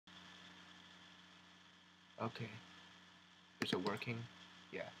Okay, is it working?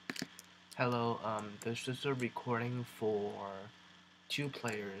 Yeah. Hello, this is a recording for two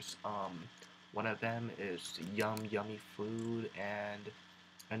players. One of them is YumYumMyFood, and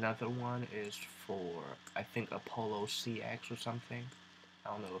another one is for, I think, Apollo CX or something.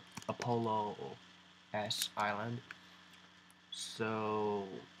 I don't know, Apollo S Island. So,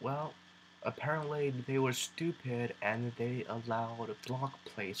 well, apparently they were stupid and they allowed block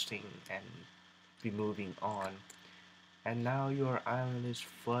placing and be moving on. And now your island is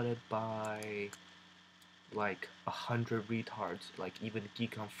flooded by like 100 retards. Like even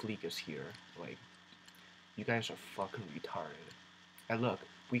Geek on Fleek is here. Like you guys are fucking retarded. And look,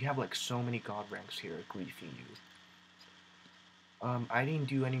 we have like so many god ranks here griefing you. I didn't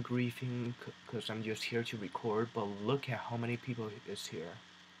do any griefing because I'm just here to record. But look at how many people is here.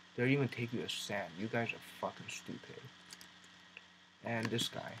 They're even taking a sand. You guys are fucking stupid. And this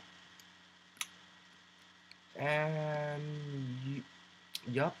guy. And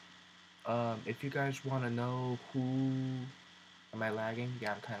yup. If you guys want to know who am I lagging?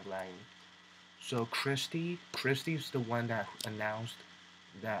 Yeah, I'm kind of lagging. So Christy's the one that announced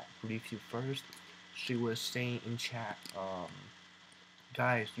that grief you first. She was saying in chat,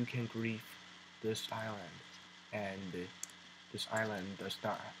 guys, you can grief this island, and this island does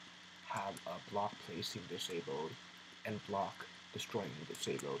not have a block placing disabled and block destroying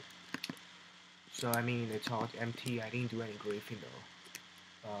disabled. So I mean, it's all empty. I didn't do any griefing though.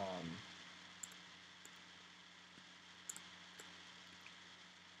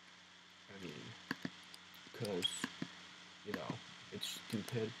 I mean, because you know it's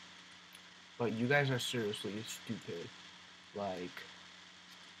stupid. But you guys are seriously stupid. Like,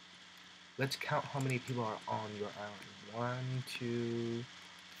 let's count how many people are on your island. 1, 2,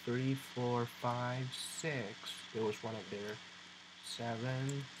 3, 4, 5, 6. There was one up there.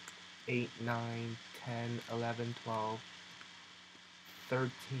 7, 8, 9, 10, 11, 12,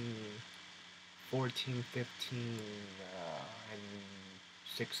 13, 14, 15, and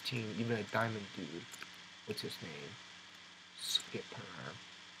 16. Even a diamond dude. What's his name? Skipper.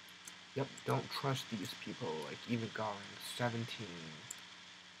 Yep, don't trust these people. Like, even Garland. 17.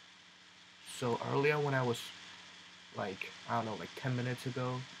 So earlier when I was like, I don't know, like 10 minutes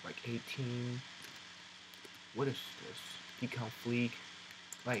ago, like 18. What is this? Become Fleek.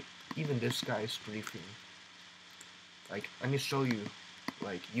 Like, even this guy is griefing. Like, let me show you.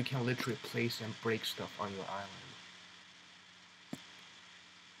 Like, you can literally place and break stuff on your island.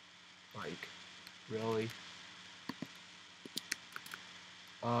 Like, really?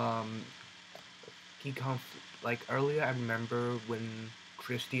 Like, earlier I remember when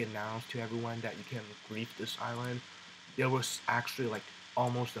Christy announced to everyone that you can grief this island, there was actually like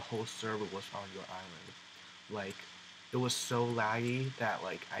almost the whole server was on your island. Like, it was so laggy that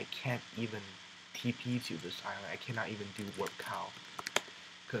like I can't even TP to this island. I cannot even do warp cow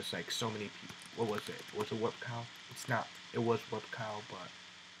because like so many people. What was it? Was it warp cow? It's not. It was warp cow, but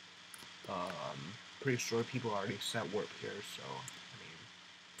pretty sure people already set warp here. So I mean,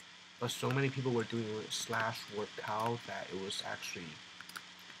 but so many people were doing slash warp cow that it was actually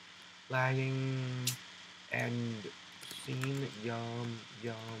lagging. And seen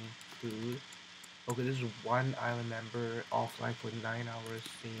YumYumFood. Okay, this is one island member offline for 9 hours.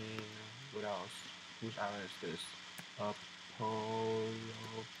 Seen what else? Whose island is this? AppolloS.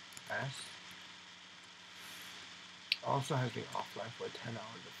 Also has been offline for 10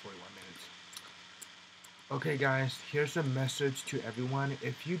 hours and 41 minutes. Okay guys, here's a message to everyone.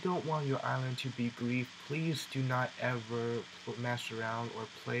 If you don't want your island to be griefed, please do not ever mess around or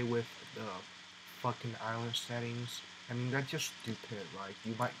play with the fucking island settings. I mean, that's just stupid. Like,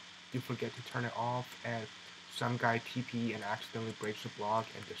 you forget to turn it off, and some guy TP and accidentally breaks a block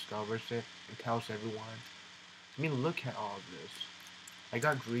and discovers it and tells everyone. I mean, look at all of this. I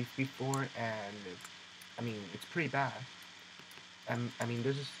got grief before, and I mean, it's pretty bad. And I mean,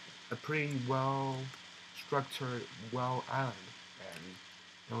 this is a pretty well structured, well island, and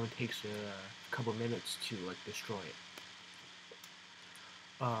it only takes a couple minutes to like destroy it.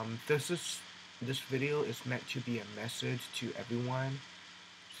 This video is meant to be a message to everyone.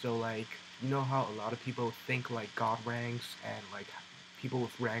 So like, you know how a lot of people think like god ranks and like people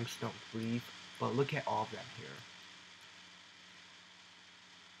with ranks don't grief, but look at all of them here.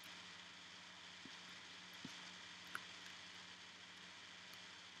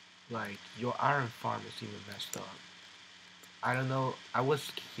 Like, your iron farm is even messed up. I don't know, I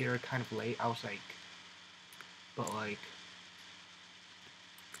was here kind of late, I was like, but like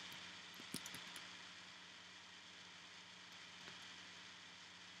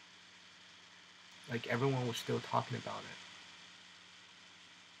everyone was still talking about it.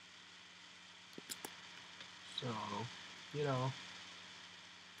 So, you know,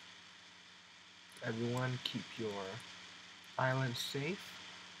 everyone keep your island safe.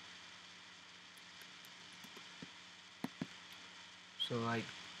 So like,